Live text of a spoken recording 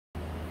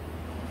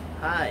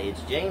Hi,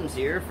 it's James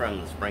here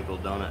from the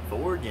Sprinkled Donut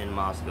Forge in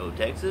Moscow,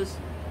 Texas.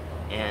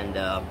 And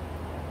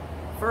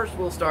first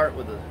we'll start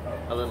with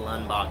a little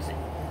unboxing.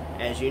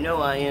 As you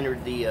know, I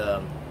entered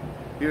the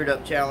Beard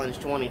Up Challenge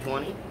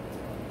 2020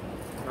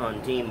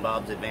 on Team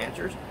Bob's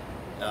Adventures.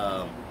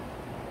 And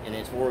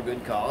it's for a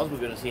good cause. We're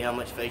going to see how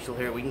much facial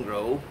hair we can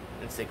grow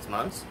in 6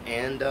 months.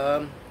 And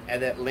add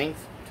that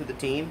length to the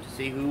team to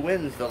see who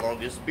wins the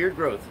longest beard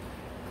growth.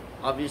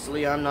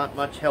 Obviously, I'm not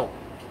much help.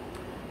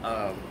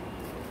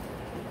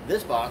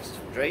 This box is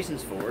from Dragonstone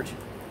Forge,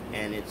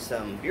 and it's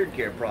some beard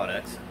care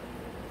products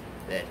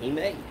that he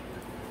made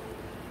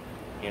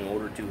in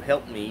order to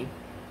help me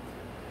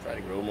try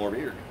to grow more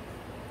beard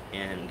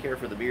and care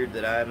for the beard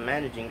that I'm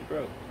managing to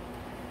grow.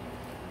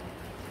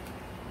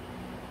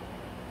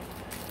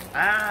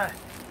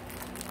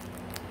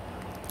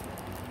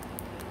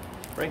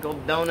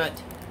 Sprinkled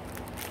donut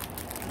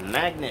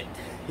magnet.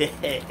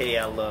 Hey,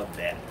 I love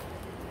that.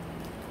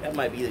 That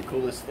might be the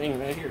coolest thing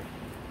right here.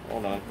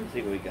 Hold on, let's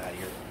see what we got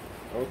here.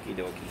 Okie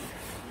dokie.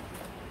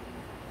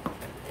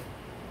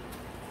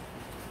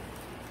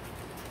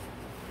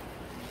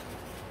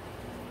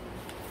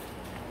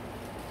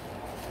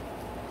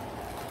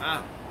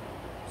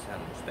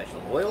 Some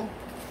special oil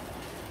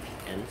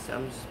and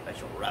some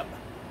special rub.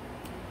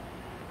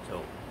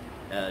 So,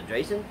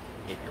 Jason,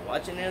 if you're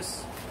watching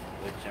this,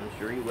 which I'm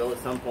sure you will at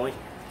some point,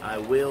 I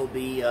will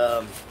be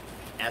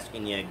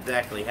asking you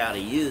exactly how to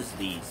use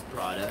these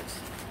products,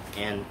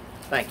 and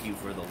thank you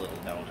for the little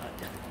donut.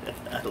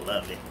 I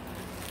love it.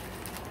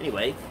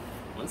 Anyway,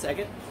 1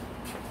 second.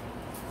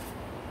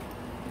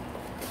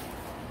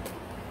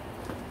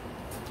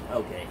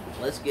 Okay,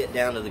 let's get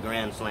down to the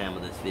grand slam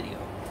of this video.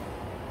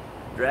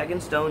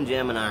 Dragonstone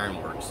Gem and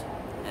Ironworks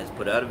has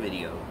put out a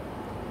video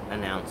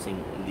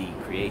announcing the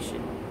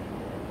creation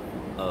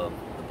of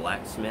the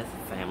blacksmith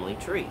family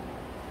tree.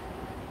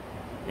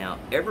 Now,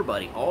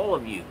 everybody, all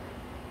of you,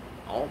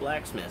 all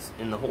blacksmiths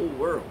in the whole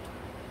world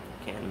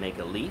can make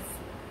a leaf,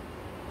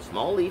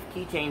 small leaf,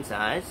 keychain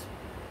size,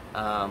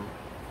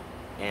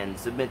 and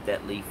submit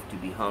that leaf to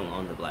be hung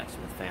on the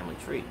blacksmith family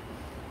tree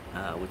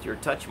with your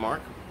touch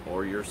mark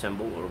or your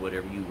symbol or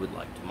whatever you would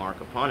like to mark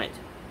upon it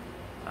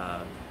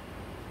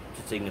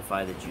to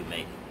signify that you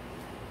made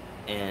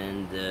it.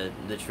 And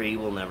the tree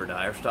will never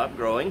die or stop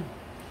growing,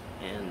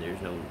 and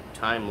there's no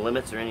time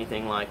limits or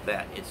anything like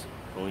that. It's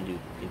going to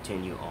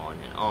continue on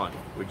and on.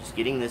 We're just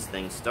getting this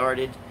thing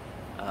started.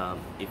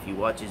 If you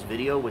watch his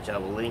video, which I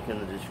will link in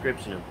the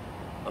description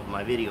of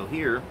my video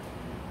here,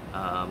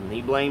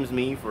 he blames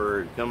me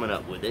for coming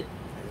up with it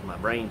as my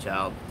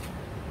brainchild.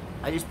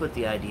 I just put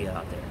the idea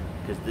out there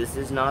because this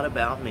is not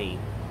about me.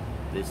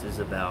 This is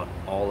about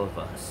all of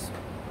us,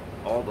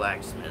 all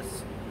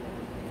blacksmiths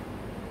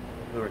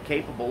who are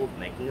capable of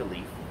making a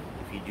leaf.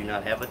 If you do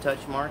not have a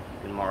touch mark,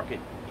 you can mark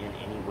it in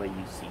any way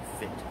you see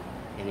fit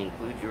and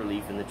include your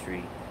leaf in the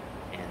tree,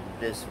 and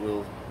this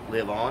will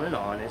live on and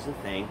on as a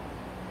thing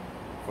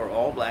for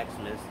all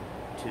blacksmiths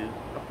to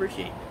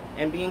appreciate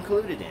and be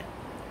included in.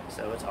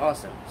 So it's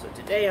awesome. So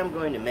today I'm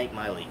going to make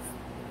my leaf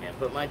and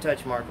put my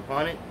touch mark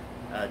upon it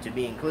to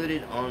be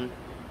included on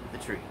the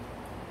tree.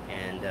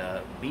 And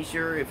be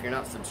sure, if you're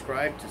not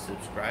subscribed, to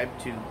subscribe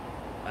to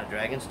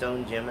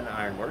Dragonstone Gem and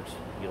Ironworks.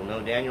 You'll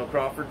know Daniel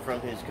Crawford from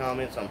his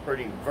comments on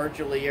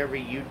virtually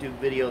every YouTube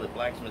video that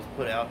blacksmiths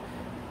put out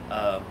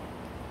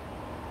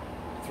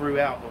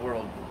throughout the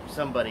world.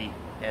 Somebody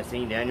has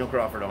seen Daniel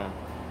Crawford on.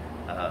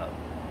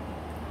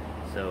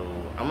 So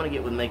I'm going to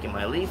get with making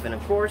my leaf, and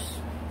of course,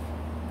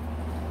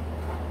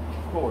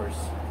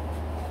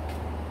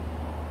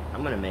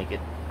 I'm going to make it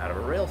out of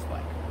a rail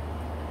spike.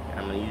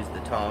 I'm going to use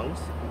the tongs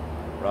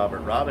Robert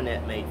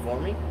Robinette made for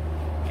me,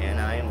 and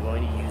I am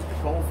going to use the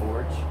coal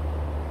forge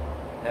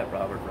that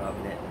Robert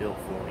Robinette built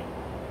for me.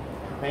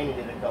 I painted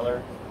it a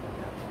color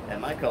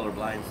that my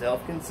colorblind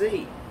self can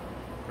see,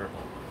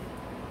 purple.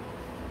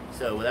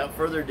 So without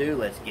further ado,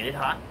 let's get it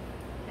hot,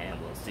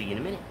 and we'll see you in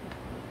a minute.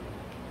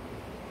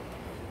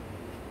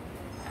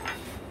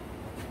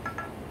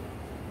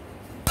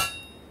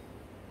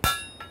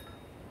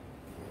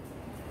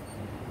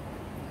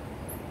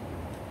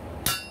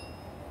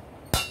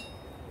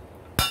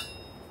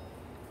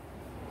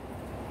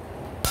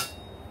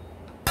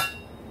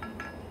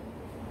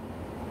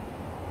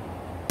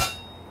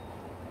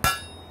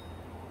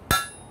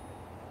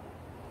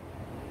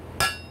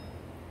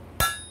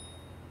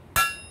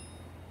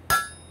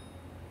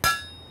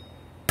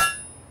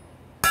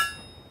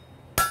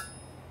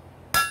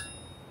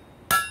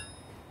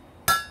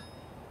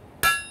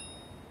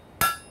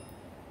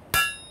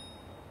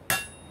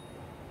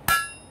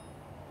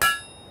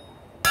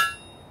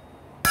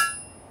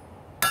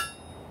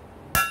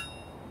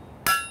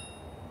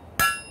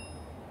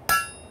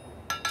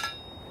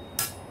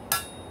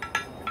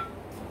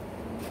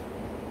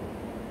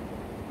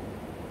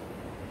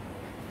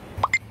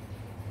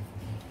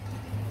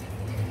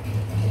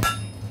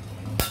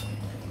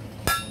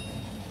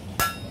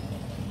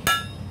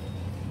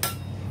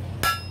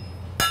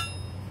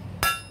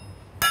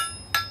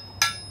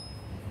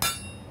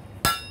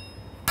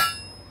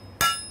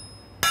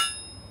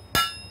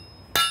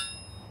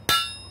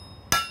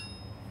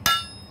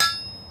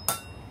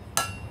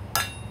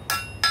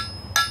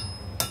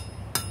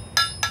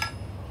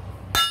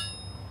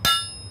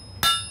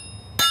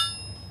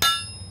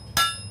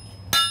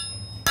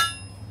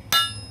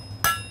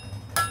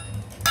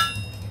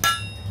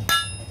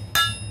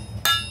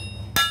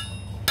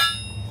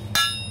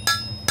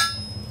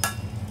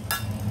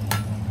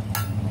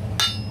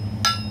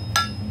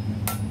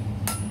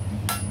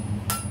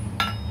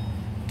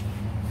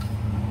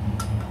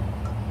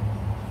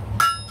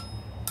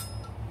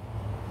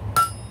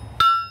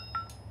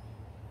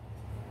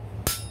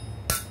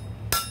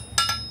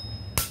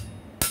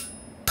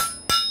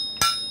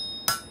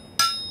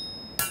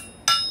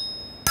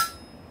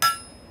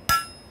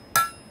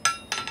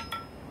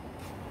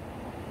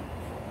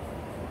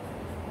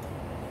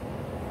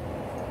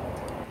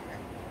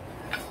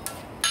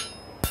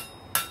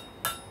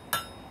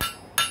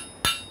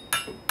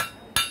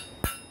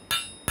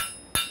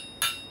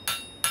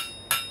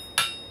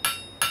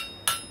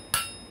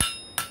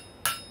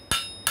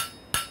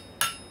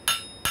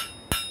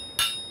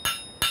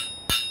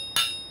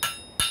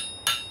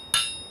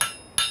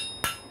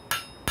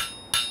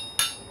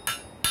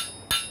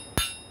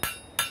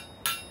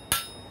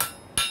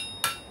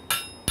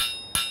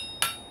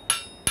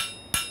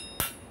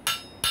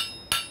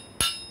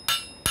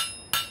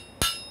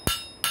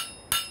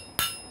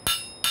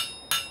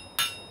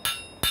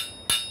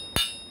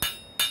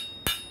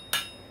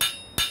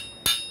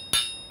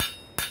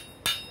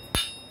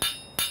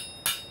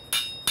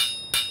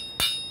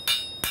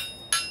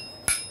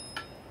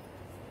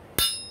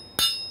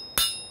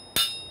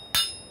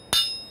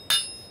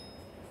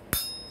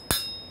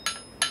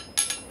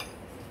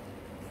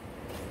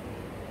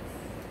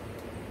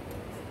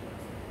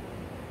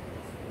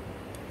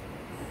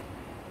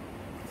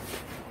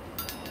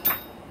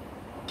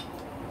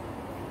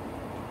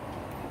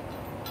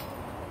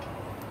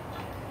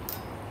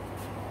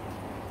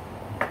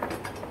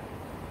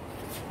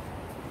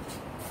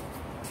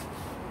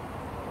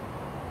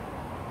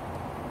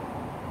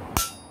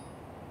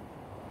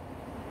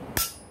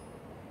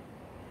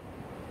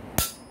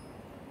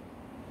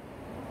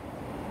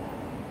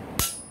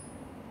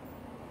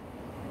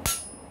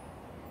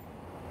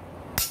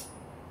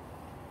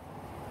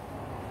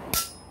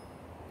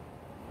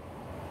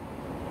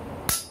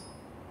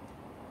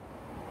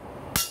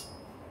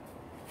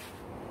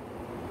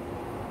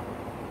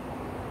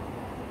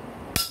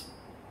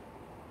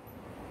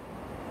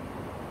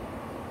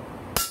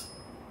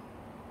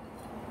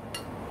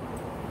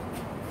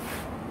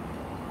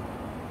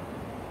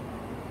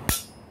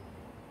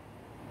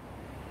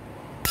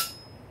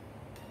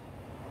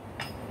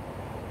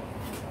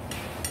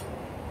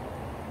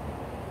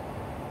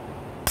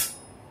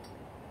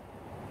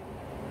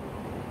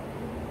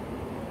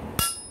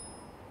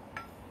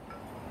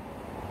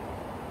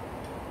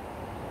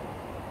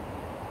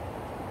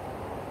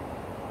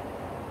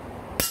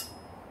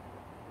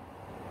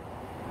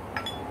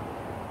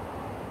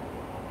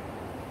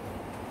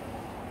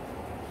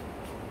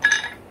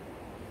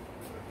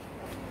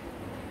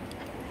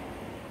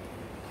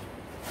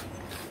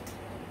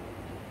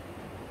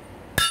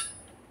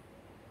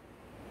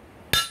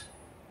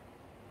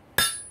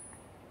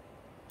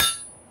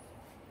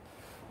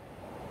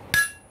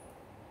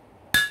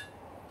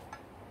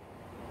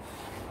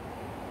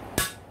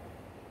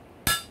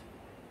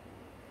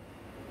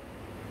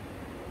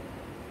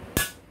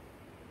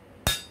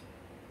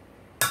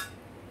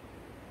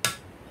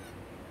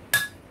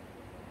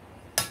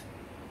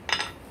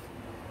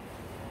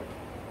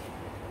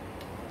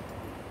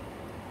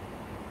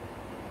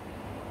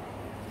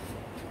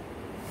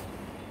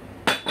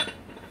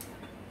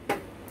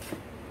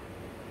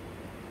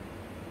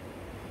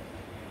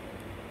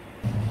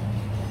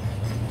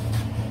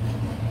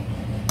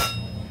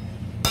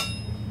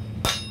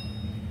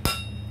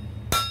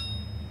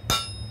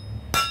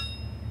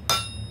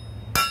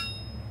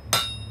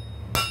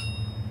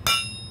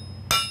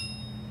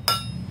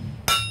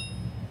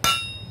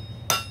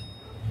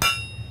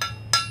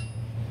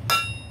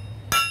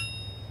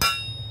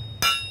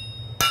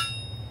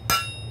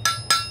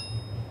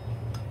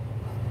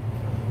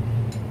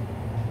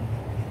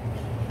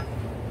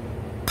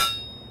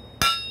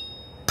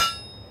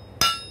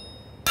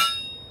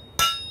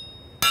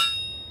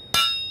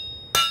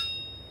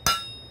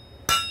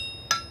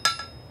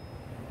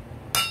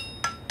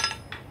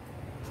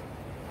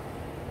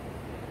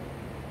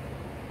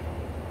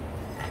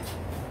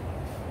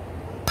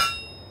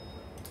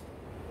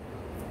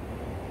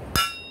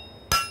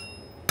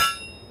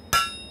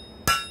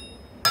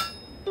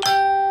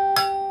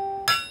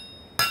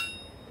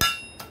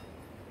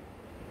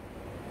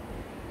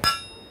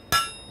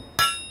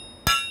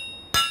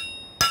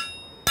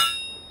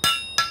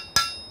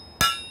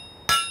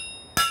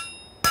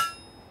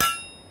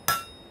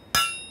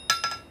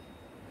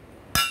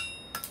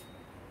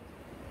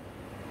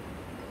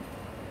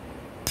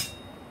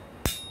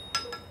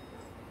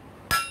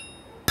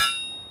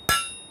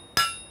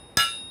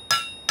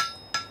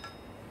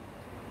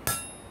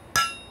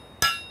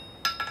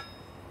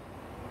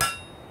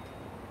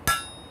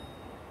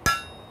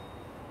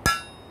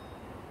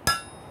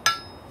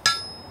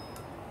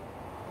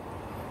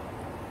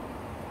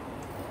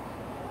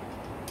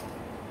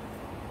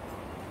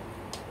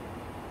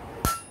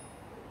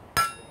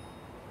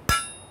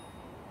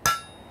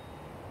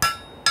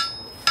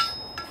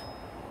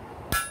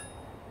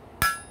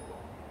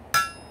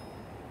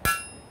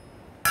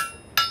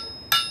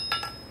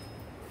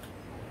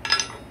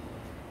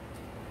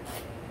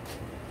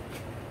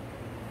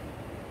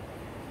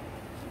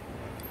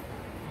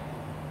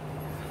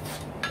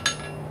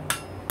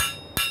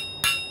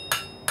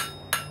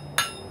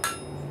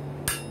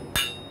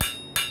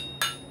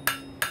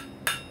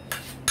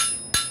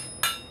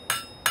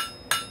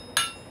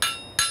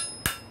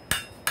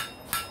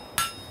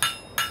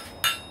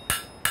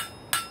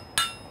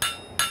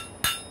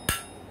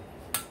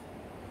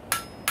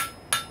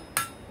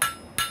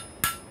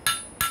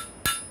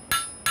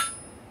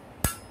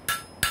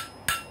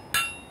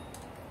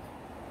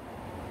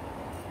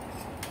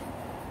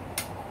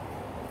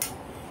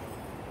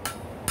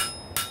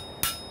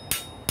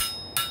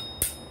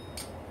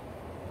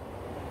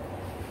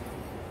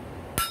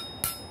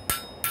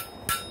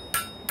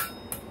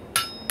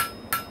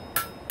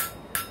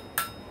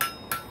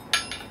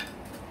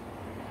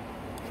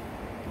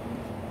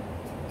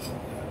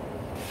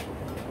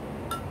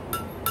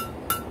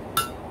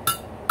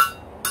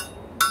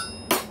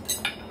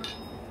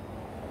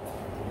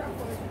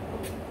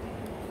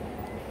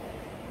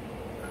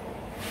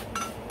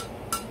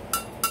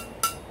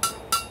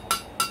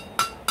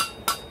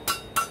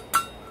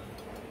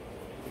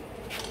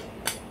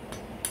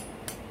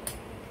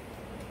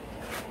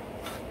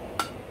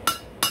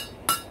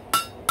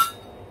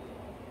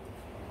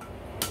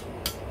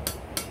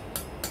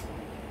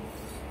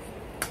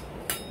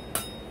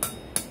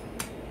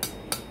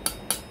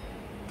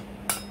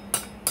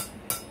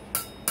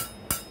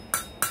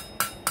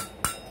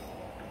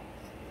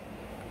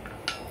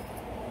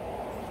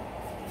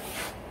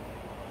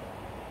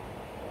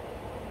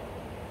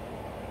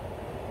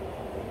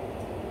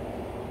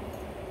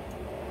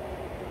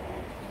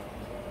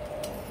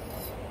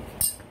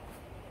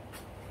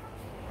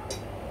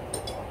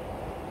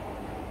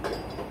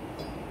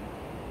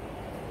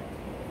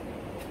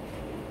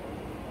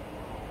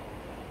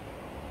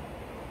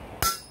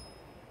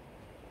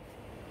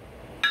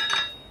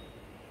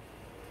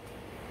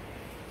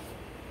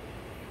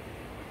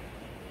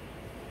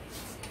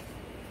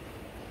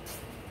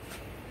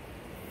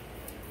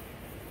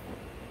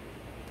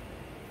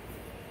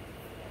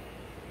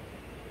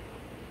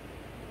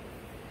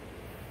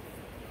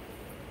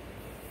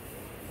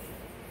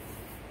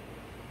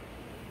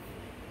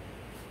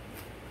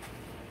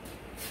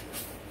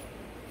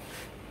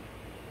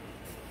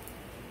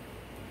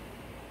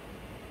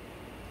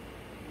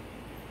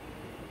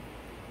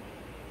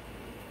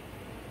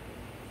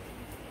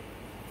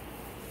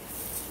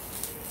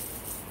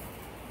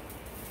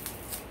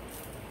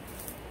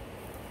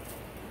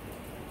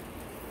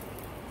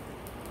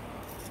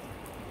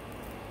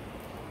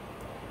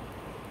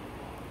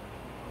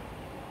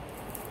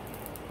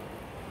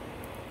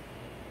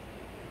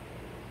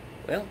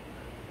 Well,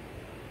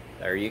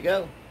 there you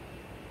go.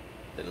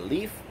 Little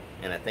leaf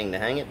and a thing to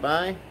hang it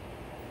by.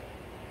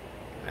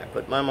 I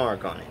put my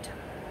mark on it.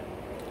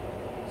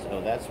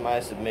 So that's my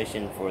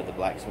submission for the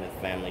blacksmith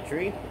family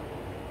tree.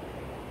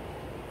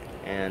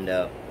 And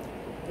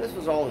this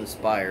was all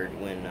inspired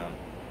when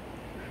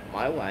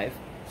my wife,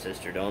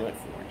 Sister Donut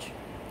Forge,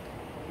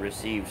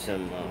 received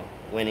some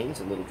winnings,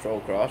 a little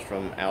troll cross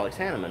from Alex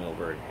Hannemann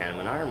over at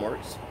Hannemann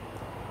Ironworks,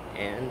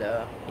 and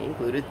he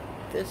included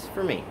this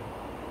for me.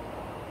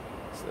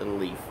 This little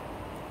leaf,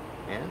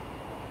 and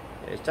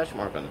there's a touch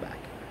mark on the back.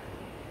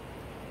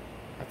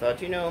 I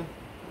thought, you know,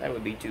 that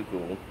would be too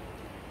cool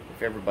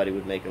if everybody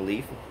would make a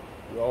leaf.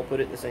 We all put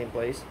it in the same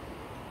place,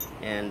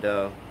 and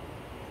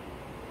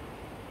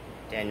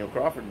Daniel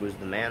Crawford was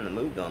the man that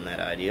moved on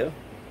that idea,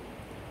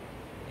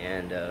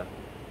 and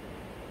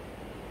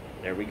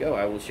there we go.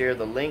 I will share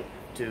the link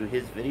to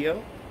his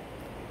video,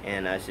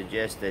 and I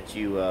suggest that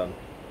you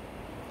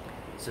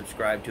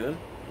subscribe to him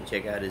and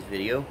check out his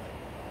video.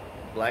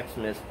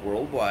 Blacksmiths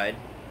worldwide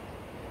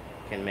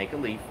can make a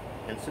leaf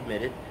and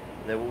submit it.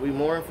 There will be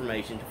more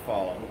information to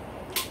follow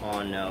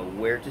on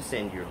where to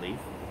send your leaf,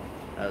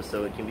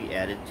 so it can be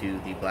added to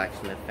the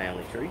blacksmith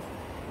family tree.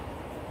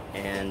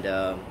 And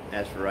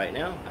as for right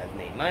now, I've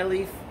made my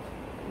leaf.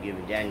 I'm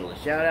giving Daniel a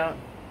shout out,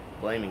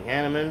 blaming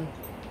Hannemann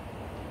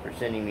for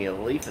sending me a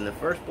leaf in the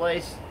first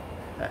place.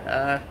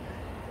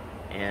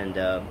 And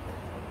oh,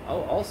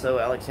 also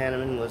Alex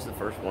Hannemann was the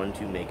first one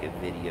to make a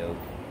video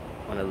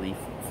on a leaf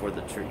for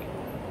the tree,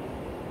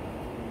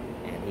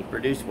 and he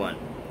produced one,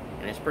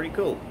 and it's pretty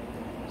cool.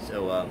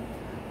 So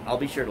I'll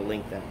be sure to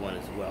link that one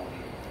as well.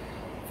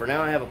 For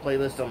now, I have a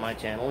playlist on my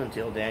channel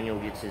until Daniel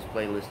gets his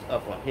playlist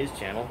up on his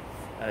channel,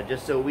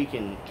 just so we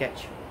can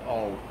catch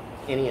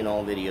any and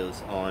all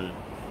videos on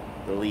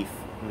the leaf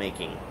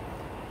making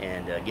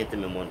and get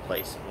them in one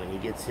place. When he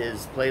gets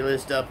his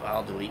playlist up,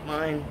 I'll delete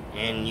mine,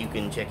 and you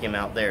can check him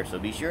out there. So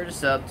be sure to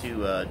sub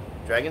to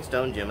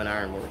Dragonstone Gem and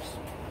Ironworks,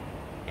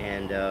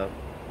 and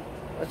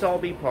let's all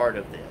be part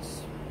of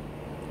this.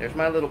 There's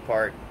my little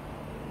part.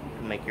 You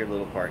can make your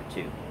little part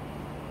too.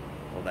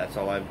 Well, that's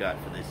all I've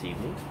got for this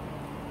evening.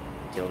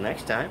 Till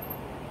next time,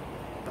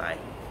 bye.